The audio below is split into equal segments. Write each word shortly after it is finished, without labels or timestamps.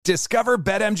Discover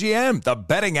BetMGM, the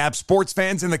betting app sports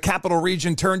fans in the capital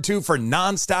region turn to for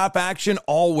nonstop action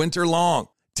all winter long.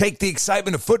 Take the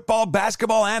excitement of football,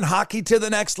 basketball, and hockey to the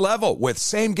next level with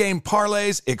same-game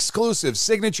parlays, exclusive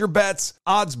signature bets,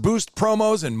 odds boost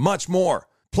promos, and much more.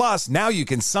 Plus, now you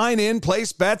can sign in,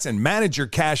 place bets, and manage your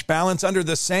cash balance under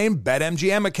the same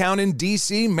BetMGM account in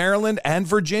D.C., Maryland, and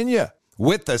Virginia.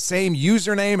 With the same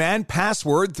username and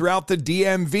password throughout the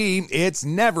DMV, it's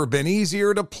never been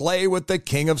easier to play with the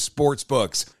king of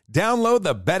sportsbooks. Download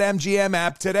the BetMGM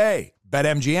app today.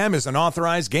 BetMGM is an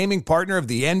authorized gaming partner of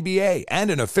the NBA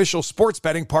and an official sports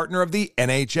betting partner of the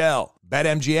NHL.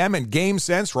 BetMGM and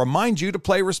GameSense remind you to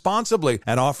play responsibly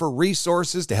and offer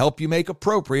resources to help you make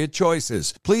appropriate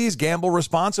choices. Please gamble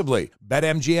responsibly.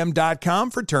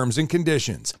 BetMGM.com for terms and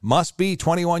conditions. Must be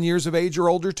 21 years of age or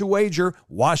older to wager.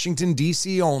 Washington,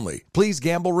 D.C. only. Please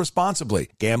gamble responsibly.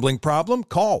 Gambling problem?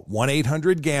 Call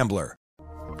 1-800-GAMBLER.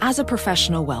 As a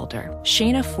professional welder,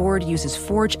 Shayna Ford uses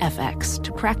Forge FX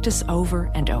to practice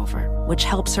over and over, which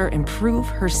helps her improve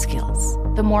her skills.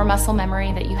 The more muscle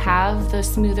memory that you have, the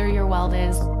smoother your weld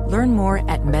is. Learn more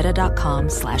at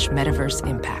meta.com/metaverse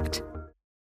impact.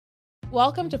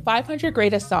 Welcome to 500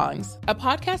 Greatest Songs, a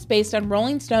podcast based on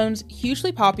Rolling Stone's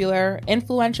hugely popular,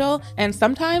 influential, and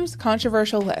sometimes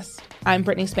controversial list. I'm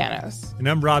Brittany Spanos. And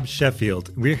I'm Rob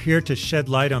Sheffield. We're here to shed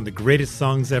light on the greatest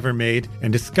songs ever made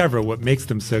and discover what makes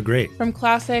them so great. From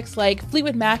classics like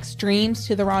Fleetwood Mac's Dreams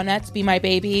to the Ronettes' Be My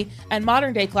Baby, and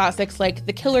modern-day classics like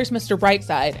The Killers' Mr.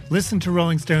 Brightside. Listen to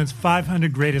Rolling Stone's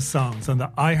 500 Greatest Songs on the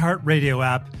iHeartRadio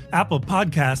app, Apple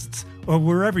Podcasts, or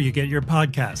wherever you get your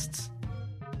podcasts.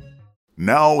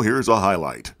 Now here's a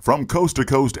highlight from Coast to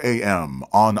Coast AM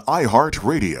on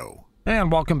iHeartRadio.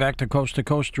 And welcome back to Coast.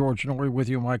 George Norrie with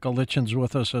you. Michael Litchin's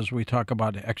with us as we talk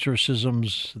about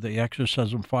exorcisms, the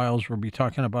exorcism files. We'll be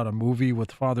talking about a movie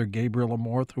with Father Gabriel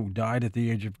Amorth, who died at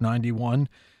the age of 91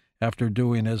 after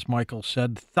doing, as Michael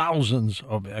said, thousands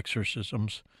of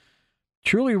exorcisms.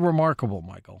 Truly remarkable,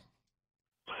 Michael.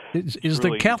 Is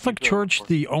the Catholic Church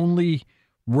the only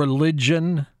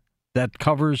religion that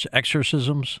covers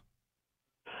exorcisms?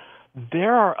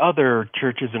 There are other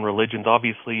churches and religions,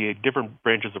 obviously different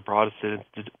branches of Protestantism,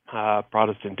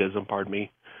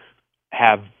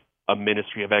 have a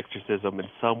ministry of exorcism in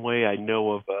some way. I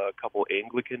know of a couple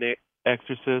Anglican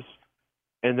exorcists.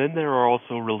 And then there are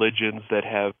also religions that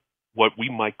have what we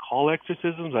might call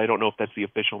exorcisms. I don't know if that's the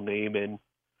official name in,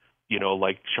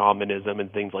 like shamanism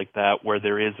and things like that, where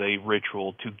there is a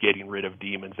ritual to getting rid of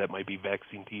demons that might be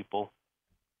vexing people.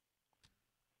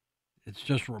 It's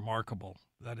just remarkable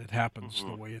that it happens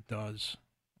the way it does.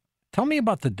 Tell me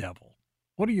about the devil.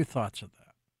 What are your thoughts of that?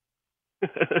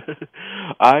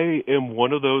 I am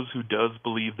one of those who does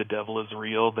believe the devil is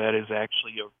real. That is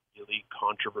actually a really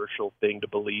controversial thing to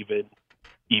believe in,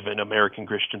 even American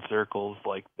Christian circles.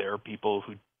 Like, there are people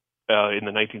who, in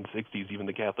the 1960s, even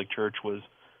the Catholic Church was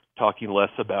talking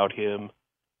less about him.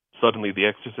 Suddenly The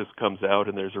Exorcist comes out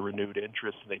and there's a renewed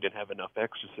interest, and they didn't have enough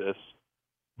exorcists.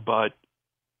 But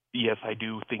yes, I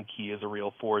do think he is a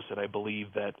real force, and I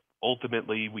believe that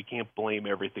ultimately we can't blame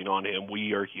everything on him.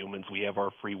 We are humans. We have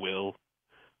our free will.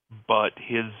 But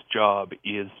his job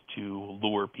is to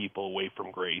lure people away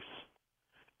from grace,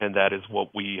 and that is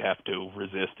what we have to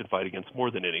resist and fight against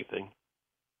more than anything.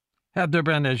 Have there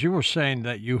been, as you were saying,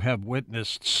 that you have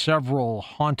witnessed several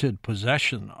haunted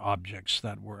possession objects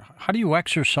that were... How do you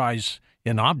exorcise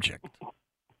an object?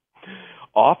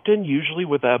 Often, usually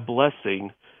with a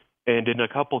blessing. And in a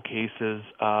couple cases,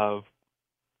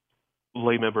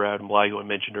 lay member Adam Bly, who I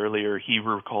mentioned earlier, he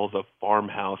recalls a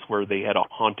farmhouse where they had a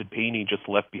haunted painting just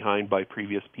left behind by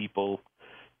previous people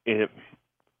in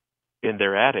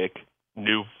their attic.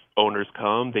 New owners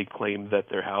come, they claim that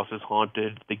their house is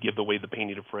haunted, they give away the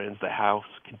painting to friends, the house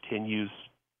continues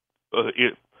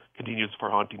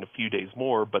for haunting a few days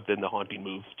more, but then the haunting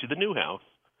moves to the new house.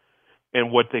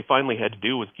 And what they finally had to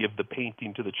do was give the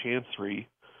painting to the chancery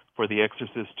for the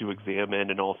exorcist to examine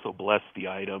and also bless the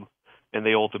item. And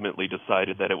they ultimately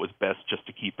decided that it was best just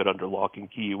to keep it under lock and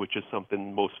key, which is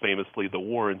something most famously the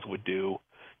Warrens would do,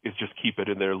 is just keep it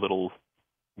in their little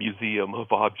museum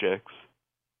of objects.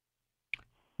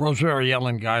 Rosemary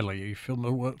Ellen Guiley, are you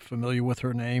familiar with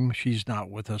her name? She's not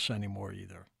with us anymore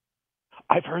either.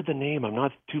 I've heard the name. I'm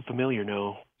not too familiar,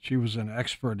 no. She was an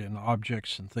expert in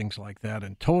objects and things like that,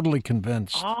 and totally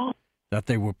convinced that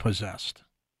they were possessed.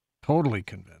 Totally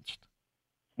convinced.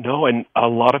 No, and a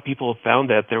lot of people have found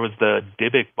that. There was the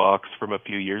Dybbuk box from a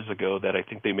few years ago that I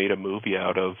think they made a movie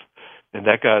out of, and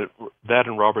that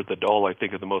and Robert the Doll, I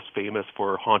think, are the most famous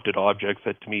for haunted objects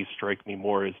that to me strike me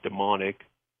more as demonic.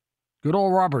 Good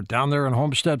old Robert down there in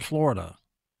Homestead, Florida.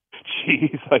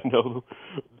 Jeez, I know.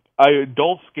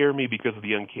 Don't scare me because of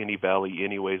the uncanny valley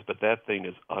anyways, but that thing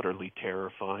is utterly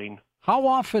terrifying. How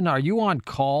often are you on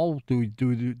call?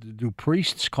 Do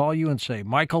priests call you and say,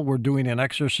 Michael, we're doing an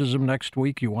exorcism next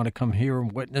week. You want to come here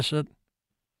and witness it?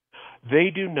 They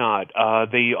do not.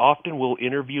 They often will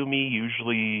interview me,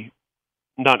 usually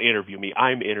not interview me.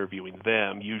 I'm interviewing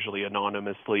them, usually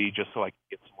anonymously, just so I can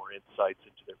get some more insights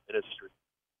into their ministry.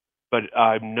 But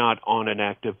I'm not on an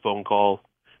active phone call.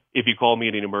 If you call me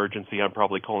in an emergency, I'm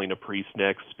probably calling a priest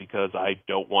next because I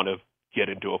don't want to get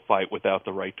into a fight without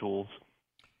the right tools.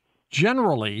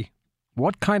 Generally,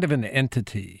 what kind of an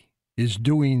entity is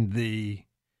doing the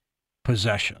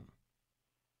possession?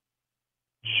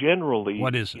 Generally,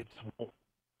 what is it?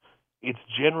 It's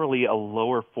generally a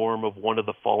lower form of one of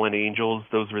the fallen angels.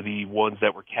 Those are the ones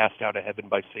that were cast out of heaven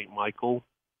by St. Michael.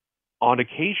 On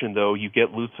occasion, though, you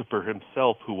get Lucifer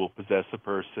himself who will possess a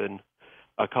person.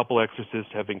 A couple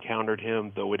exorcists have encountered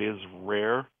him, though it is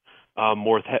rare.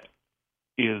 Morth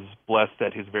is blessed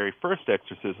that his very first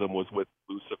exorcism was with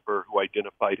Lucifer, who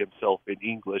identified himself in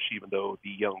English, even though the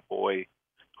young boy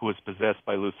who was possessed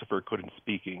by Lucifer couldn't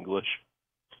speak English.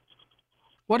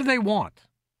 What do they want?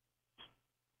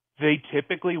 They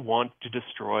typically want to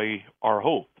destroy our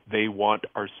hope. They want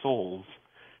our souls.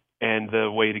 And the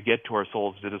way to get to our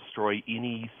souls is to destroy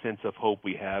any sense of hope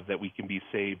we have that we can be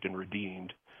saved and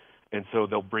redeemed. And so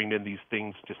they'll bring in these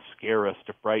things to scare us,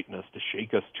 to frighten us, to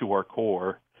shake us to our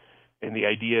core. And the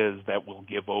idea is that we'll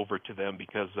give over to them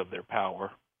because of their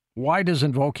power. Why does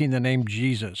invoking the name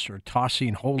Jesus or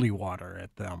tossing holy water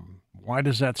at them, why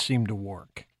does that seem to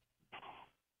work?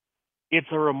 It's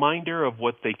a reminder of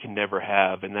what they can never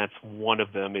have, and that's one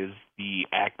of them is the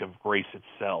act of grace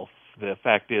itself. The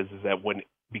fact is that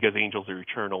because angels are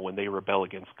eternal, when they rebel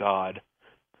against God,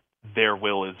 their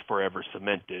will is forever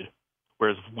cemented,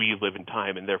 whereas we live in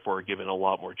time and therefore are given a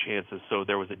lot more chances. So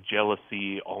there was a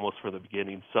jealousy almost from the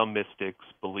beginning. Some mystics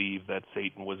believe that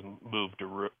Satan was moved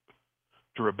to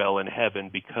rebel in heaven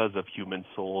because of human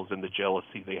souls and the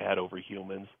jealousy they had over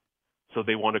humans. So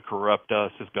they want to corrupt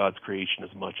us as God's creation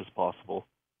as much as possible.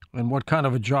 And what kind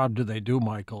of a job do they do,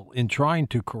 Michael, in trying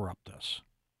to corrupt us?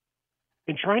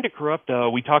 In trying to corrupt,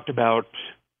 we talked about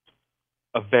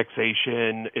a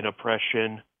vexation and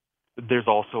oppression. There's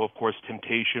also, of course,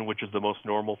 temptation, which is the most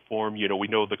normal form. You know, we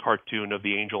know the cartoon of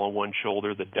the angel on one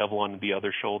shoulder, the devil on the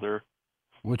other shoulder.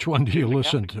 Which one do you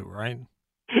listen to, right?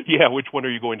 Yeah, which one are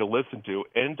you going to listen to?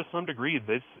 And to some degree,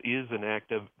 this is an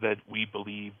act that we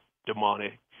believe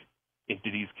demonic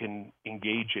entities can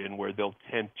engage in, where they'll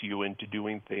tempt you into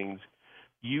doing things,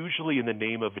 usually in the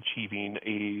name of achieving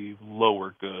a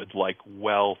lower good, like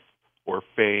wealth or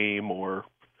fame or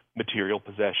material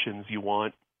possessions you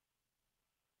want.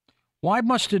 Why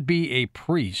must it be a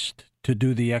priest to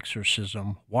do the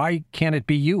exorcism? Why can't it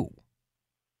be you?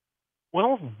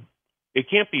 Well, it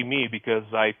can't be me because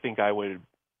I think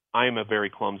I'm a very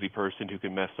clumsy person who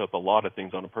can mess up a lot of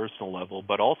things on a personal level,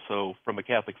 but also from a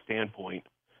Catholic standpoint,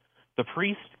 the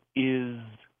priest is,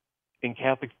 in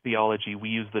Catholic theology, we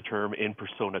use the term in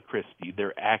persona Christi.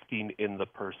 They're acting in the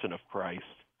person of Christ.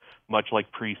 Much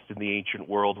like priests in the ancient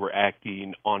world were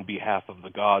acting on behalf of the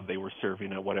God they were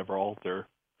serving at whatever altar.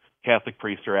 Catholic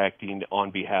priests are acting on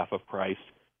behalf of Christ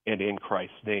and in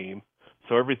Christ's name.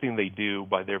 So everything they do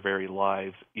by their very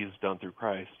lives is done through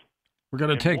Christ. We're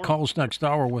going to take calls next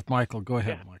hour with Michael. Go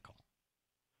ahead, yeah. Michael.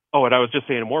 Oh, and I was just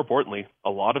saying, more importantly, a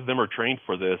lot of them are trained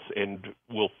for this and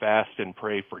will fast and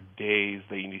pray for days.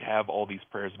 They have all these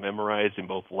prayers memorized in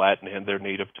both Latin and their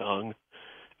native tongue,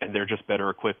 and they're just better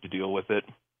equipped to deal with it.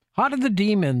 How do the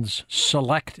demons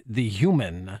select the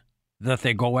human that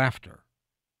they go after?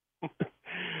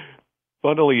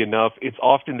 Funnily enough, it's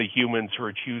often the humans who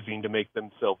are choosing to make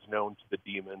themselves known to the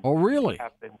demons. Oh, really?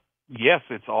 Yes,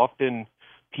 it's often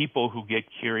people who get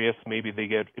curious. Maybe they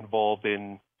get involved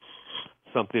in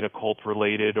something occult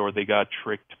related, or they got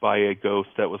tricked by a ghost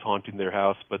that was haunting their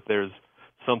house, but there's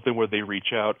something where they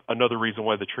reach out. Another reason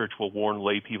why the church will warn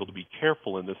lay people to be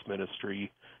careful in this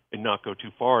ministry and not go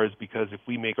too far is because if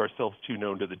we make ourselves too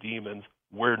known to the demons,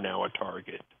 we're now a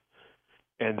target.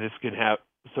 And this can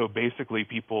so basically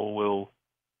people will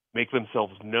make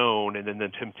themselves known, and then the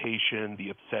temptation, the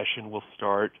obsession will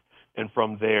start, and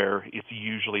from there, it's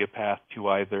usually a path to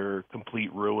either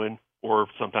complete ruin or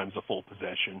sometimes a full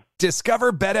possession.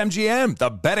 Discover BetMGM, the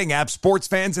betting app sports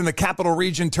fans in the capital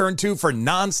region turn to for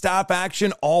nonstop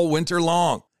action all winter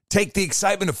long. Take the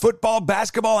excitement of football,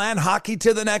 basketball, and hockey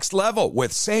to the next level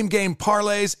with same-game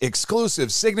parlays,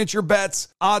 exclusive signature bets,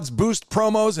 odds boost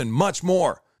promos, and much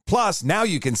more. Plus, now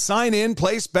you can sign in,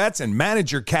 place bets, and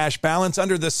manage your cash balance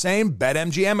under the same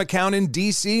BetMGM account in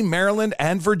D.C., Maryland,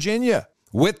 and Virginia.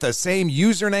 With the same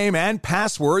username and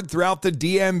password throughout the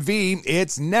DMV,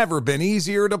 it's never been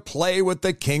easier to play with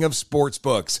the king of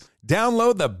sportsbooks.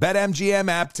 Download the BetMGM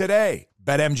app today.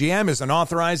 BetMGM is an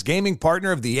authorized gaming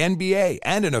partner of the NBA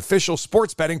and an official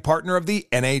sports betting partner of the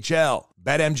NHL.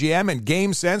 BetMGM and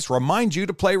GameSense remind you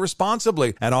to play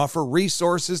responsibly and offer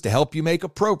resources to help you make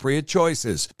appropriate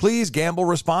choices. Please gamble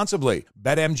responsibly.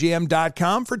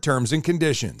 BetMGM.com for terms and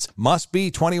conditions. Must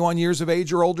be 21 years of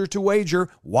age or older to wager.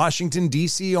 Washington,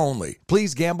 D.C. only.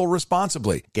 Please gamble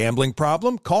responsibly. Gambling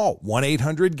problem? Call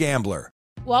 1-800-GAMBLER.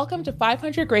 Welcome to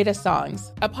 500 Greatest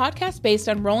Songs, a podcast based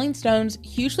on Rolling Stone's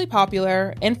hugely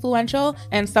popular, influential,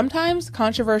 and sometimes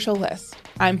controversial list.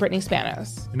 I'm Brittany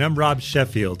Spanos. And I'm Rob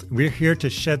Sheffield. We're here to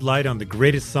shed light on the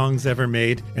greatest songs ever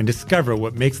made and discover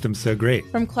what makes them so great.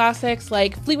 From classics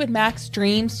like Fleetwood Mac's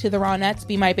Dreams to the Ronettes'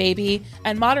 Be My Baby,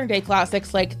 and modern-day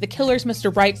classics like The Killer's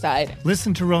Mr. Brightside.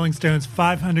 Listen to Rolling Stone's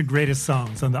 500 Greatest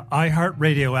Songs on the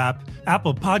iHeartRadio app,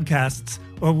 Apple Podcasts,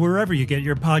 or wherever you get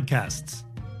your podcasts.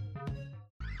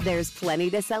 There's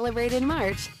plenty to celebrate in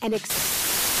March and National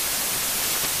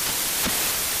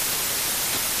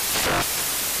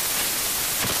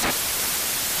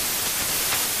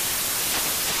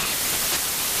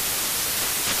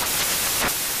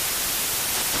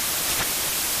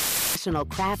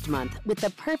Craft Month with the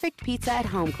perfect pizza at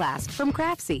home class from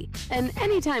Craftsy. And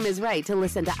anytime is right to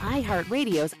listen to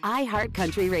iHeartRadio's iHeart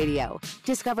Country Radio.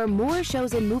 Discover more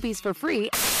shows and movies for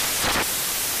free.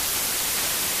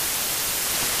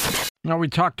 Now, we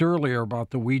talked earlier about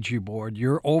the Ouija board.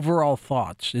 Your overall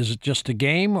thoughts, is it just a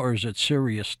game or is it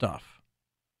serious stuff?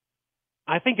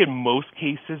 I think in most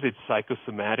cases it's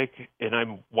psychosomatic, and I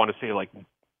want to say like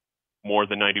more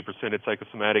than 90% it's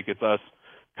psychosomatic. It's us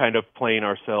kind of playing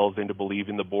ourselves into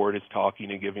believing the board is talking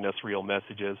and giving us real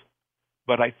messages.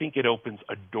 But I think it opens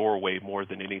a doorway more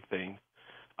than anything.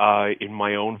 In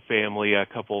my own family,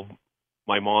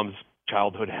 my mom's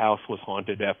childhood house was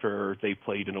haunted after they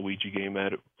played in a Ouija game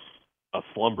at a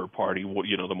slumber party,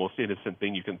 the most innocent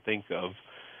thing you can think of.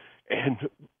 And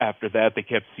after that, they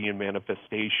kept seeing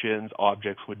manifestations,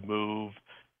 objects would move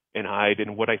and hide.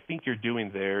 And what I think you're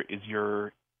doing there is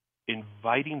you're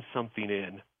inviting something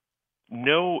in.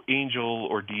 No angel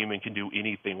or demon can do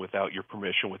anything without your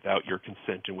permission, without your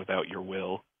consent, and without your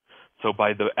will. So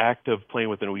by the act of playing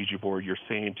with an Ouija board, you're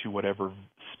saying to whatever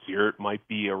spirit might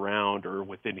be around or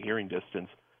within hearing distance,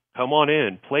 come on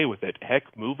in, play with it.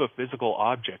 Heck, move a physical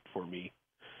object for me.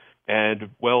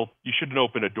 And, well, you shouldn't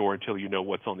open a door until you know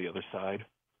what's on the other side.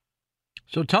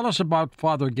 So tell us about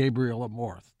Father Gabriel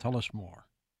Amorth. Tell us more.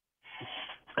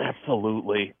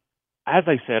 Absolutely. As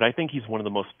I said, I think he's one of the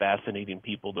most fascinating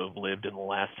people to have lived in the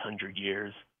last 100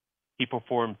 years. He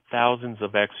performed thousands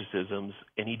of exorcisms,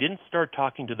 and he didn't start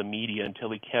talking to the media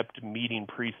until he kept meeting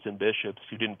priests and bishops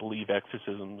who didn't believe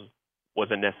exorcisms was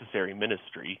a necessary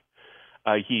ministry.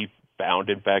 He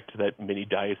found, in fact, that many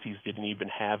dioceses didn't even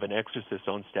have an exorcist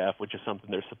on staff, which is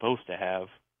something they're supposed to have,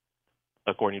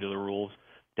 according to the rules,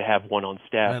 to have one on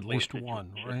staff. At least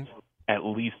one, right? At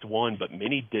least one, but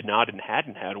many did not and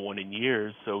hadn't had one in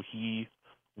years, so he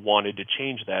wanted to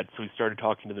change that. So he started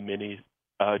talking to the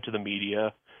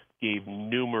media, gave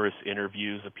numerous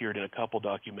interviews, appeared in a couple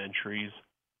documentaries,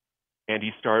 and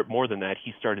he started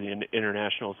an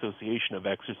International Association of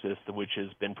Exorcists, which has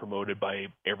been promoted by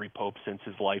every pope since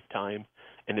his lifetime,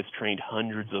 and has trained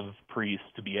hundreds of priests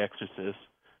to be exorcists.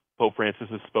 Pope Francis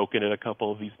has spoken at a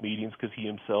couple of these meetings because he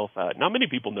himself, not many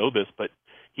people know this, but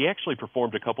he actually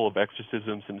performed a couple of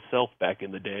exorcisms himself back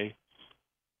in the day.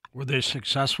 Were they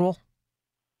successful?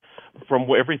 From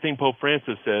everything Pope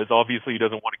Francis says, obviously he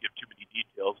doesn't want to give too many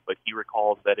details, but he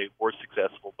recalls that it were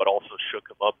successful, but also shook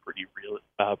him up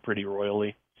pretty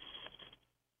royally.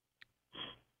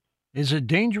 Is it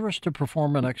dangerous to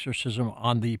perform an exorcism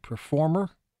on the performer?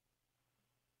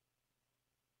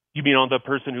 You mean on the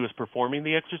person who is performing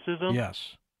the exorcism?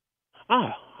 Yes.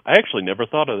 I actually never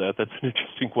thought of that. That's an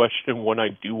interesting question, one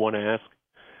I do want to ask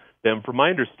them. From my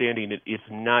understanding, it's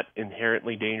not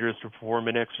inherently dangerous to perform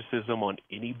an exorcism on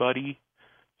anybody.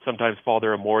 Sometimes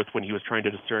Father Amorth, when he was trying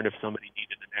to discern if somebody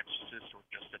needed an exorcist or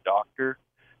just a doctor,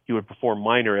 he would perform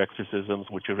minor exorcisms,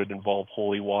 which would involve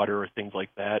holy water or things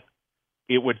like that.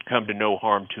 It would come to no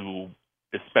harm to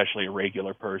especially a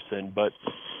regular person, but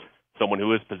someone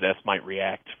who is possessed might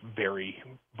react very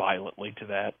violently to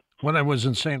that. When I was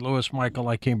in St. Louis, Michael,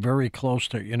 I came very close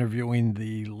to interviewing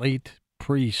the late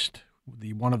priest,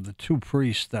 one of the two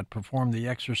priests that performed the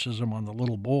exorcism on the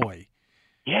little boy.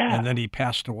 Yeah. And then he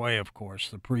passed away, of course,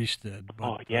 the priest did.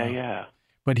 But, yeah.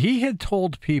 But he had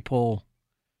told people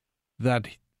that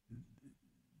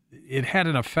it had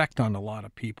an effect on a lot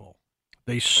of people.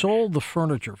 They sold the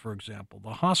furniture, for example.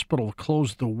 The hospital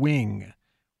closed the wing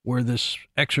where this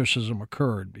exorcism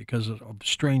occurred because of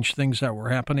strange things that were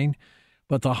happening.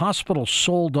 But the hospital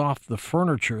sold off the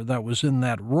furniture that was in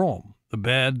that room, the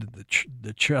bed,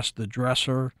 the chest, the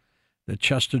dresser, the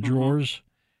chest of drawers.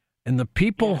 And the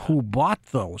people who bought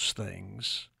those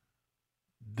things,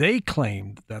 they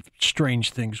claimed that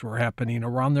strange things were happening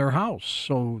around their house.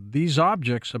 So these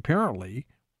objects apparently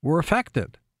were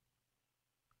affected.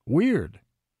 Weird.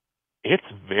 It's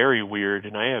very weird,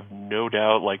 and I have no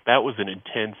doubt, like, that was an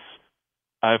intense,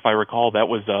 if I recall, that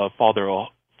was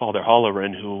Father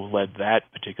Holleran who led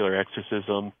that particular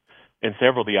exorcism, and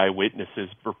several of the eyewitnesses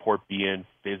report being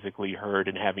physically hurt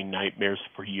and having nightmares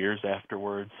for years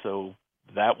afterwards. So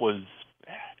that was,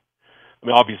 I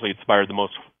mean, obviously it inspired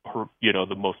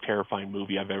the most terrifying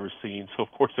movie I've ever seen. So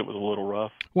of course it was a little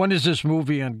rough. When is this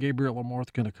movie on Gabriel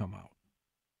Amorth going to come out?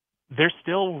 They're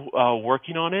still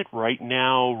working on it. Right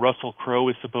now, Russell Crowe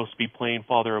is supposed to be playing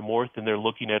Father Amorth, and they're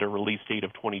looking at a release date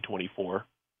of 2024.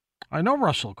 I know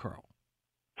Russell Crowe.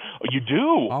 Oh, you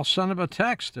do? I'll send him a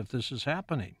text if this is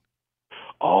happening.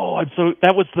 Oh,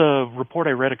 that was the report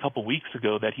I read a couple weeks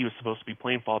ago that he was supposed to be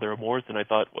playing Father Amorth, and I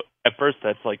thought, at first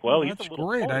that's like, well, that's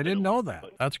great. I didn't know that.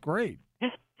 That's great.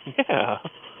 Yeah.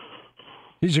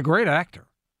 He's a great actor.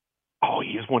 Oh,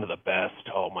 he's one of the best.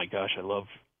 Oh, my gosh, I love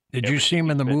Did you see him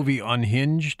in the movie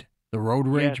Unhinged, the road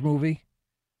rage movie?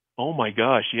 Oh, my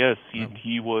gosh, yes.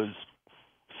 He was,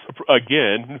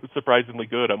 again, surprisingly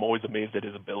good. I'm always amazed at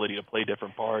his ability to play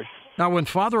different parts. Now, when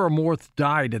Father Amorth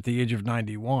died at the age of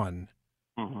 91,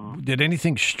 did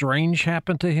anything strange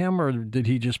happen to him, or did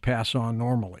he just pass on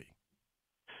normally?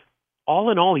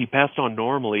 All in all, he passed on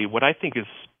normally. What I think is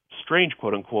strange,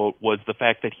 quote-unquote, was the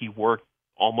fact that he worked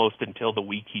almost until the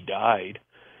week he died.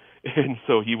 And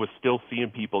so he was still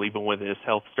seeing people even when his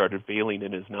health started failing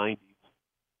in his 90s.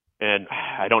 And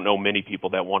I don't know many people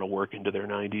that want to work into their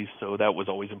 90s, so that was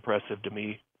always impressive to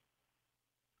me.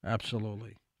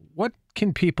 Absolutely. What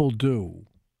can people do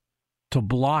to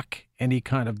block any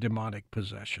kind of demonic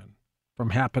possession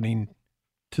from happening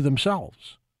to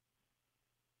themselves?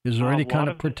 Is there any kind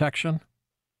of protection?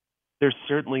 There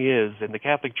certainly is. In the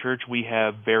Catholic Church, we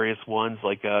have various ones,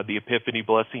 like the Epiphany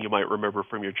blessing you might remember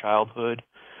from your childhood.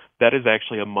 That is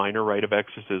actually a minor rite of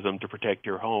exorcism to protect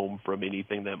your home from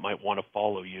anything that might want to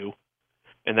follow you.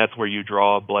 And that's where you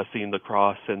draw a blessing, the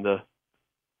cross, and the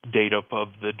date up of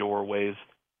the doorways.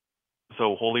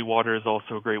 So holy water is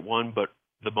also a great one, but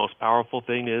the most powerful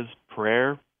thing is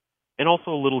prayer and also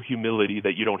a little humility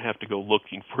that you don't have to go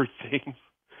looking for things.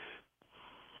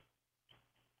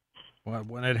 Well,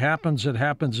 when it happens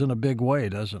in a big way,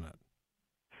 doesn't it?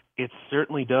 It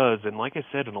certainly does. And like I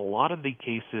said, in a lot of the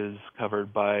cases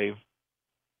covered by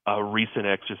recent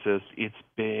exorcists, it's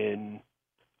been,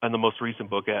 in the most recent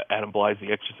book, Adam Bly's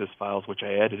The Exorcist Files, which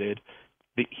I edited,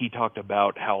 he talked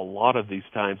about how a lot of these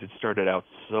times it started out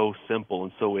so simple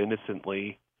and so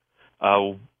innocently.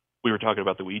 We were talking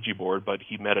about the Ouija board, but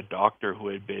he met a doctor who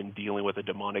had been dealing with a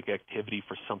demonic activity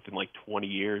for something like 20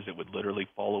 years. It would literally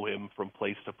follow him from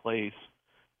place to place.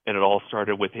 And it all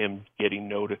started with him getting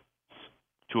notice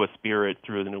to a spirit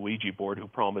through the Ouija board who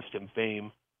promised him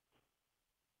fame.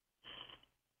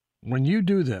 When you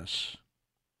do this,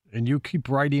 and you keep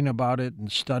writing about it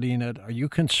and studying it, are you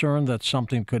concerned that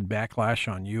something could backlash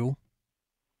on you?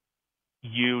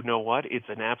 You know what? It's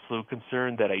an absolute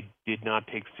concern that I did not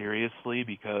take seriously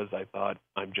because I thought,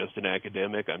 I'm just an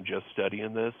academic, I'm just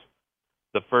studying this.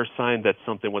 The first sign that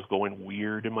something was going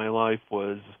weird in my life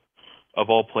was, of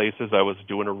all places, I was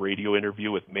doing a radio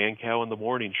interview with Mancow in the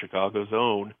Morning, Chicago's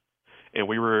own, and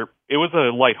it was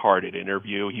a lighthearted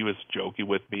interview. He was joking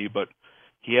with me, but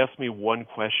he asked me one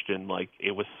question, like,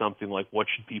 it was something like, what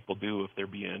should people do if they're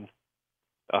being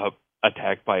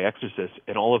attacked by exorcists?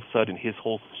 And all of a sudden, his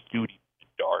whole studio was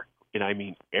dark, and I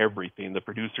mean everything. The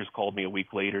producers called me a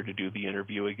week later to do the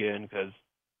interview again because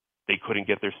they couldn't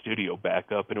get their studio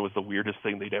back up, and it was the weirdest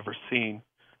thing they'd ever seen.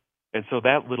 And so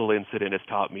that little incident has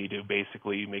taught me to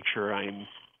basically make sure I'm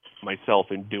myself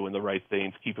and doing the right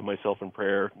things, keeping myself in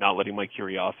prayer, not letting my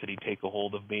curiosity take a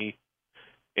hold of me,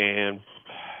 and,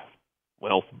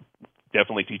 well,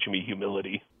 definitely teaching me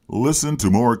humility. Listen to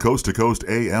more Coast to Coast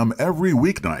AM every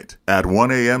weeknight at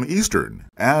 1 a.m. Eastern,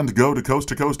 and go to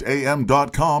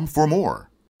coasttocoastam.com for more.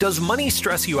 Does money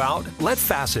stress you out? Let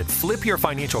Facet flip your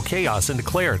financial chaos into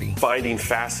clarity. Finding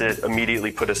Facet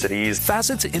immediately put us at ease.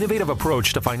 Facet's innovative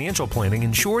approach to financial planning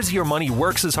ensures your money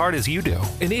works as hard as you do,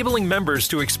 enabling members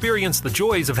to experience the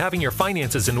joys of having your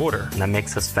finances in order. And that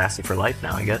makes us Facet for life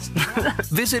now, I guess.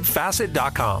 Visit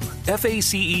Facet.com,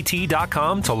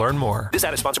 FACET.com to learn more. This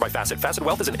ad is sponsored by Facet. Facet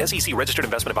Wealth is an SEC registered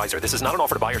investment advisor. This is not an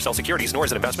offer to buy or sell securities, nor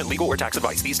is it investment, legal, or tax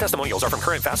advice. These testimonials are from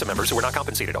current Facet members who are not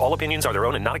compensated. All opinions are their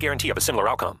own and not a guarantee of a similar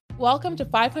outcome. Welcome to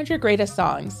 500 Greatest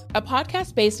Songs, a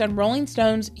podcast based on Rolling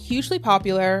Stone's hugely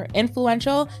popular,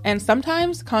 influential, and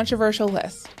sometimes controversial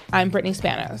list. I'm Brittany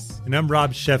Spanos. And I'm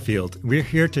Rob Sheffield. We're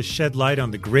here to shed light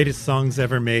on the greatest songs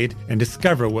ever made and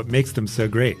discover what makes them so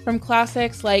great. From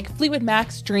classics like Fleetwood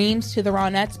Mac's Dreams to the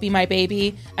Ronettes' Be My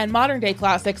Baby, and modern-day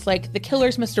classics like The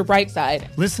Killer's Mr. Brightside.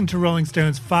 Listen to Rolling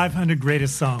Stone's 500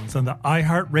 Greatest Songs on the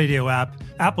iHeartRadio app,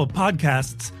 Apple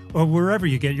Podcasts, or wherever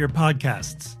you get your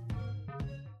podcasts.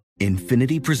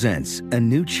 Infinity presents a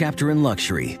new chapter in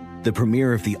luxury, the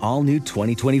premiere of the all-new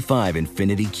 2025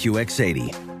 Infinity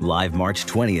QX80, live March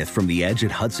 20th from the Edge at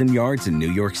Hudson Yards in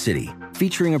New York City,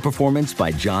 featuring a performance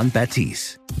by John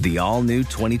Batiste. The all-new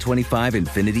 2025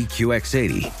 Infinity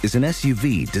QX80 is an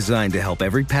SUV designed to help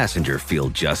every passenger feel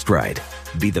just right.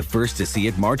 Be the first to see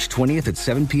it March 20th at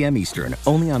 7 p.m. Eastern,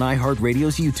 only on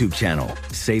iHeartRadio's YouTube channel.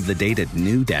 Save the date at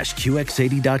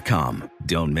new-QX80.com.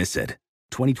 Don't miss it.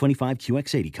 2025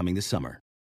 QX80 coming this summer.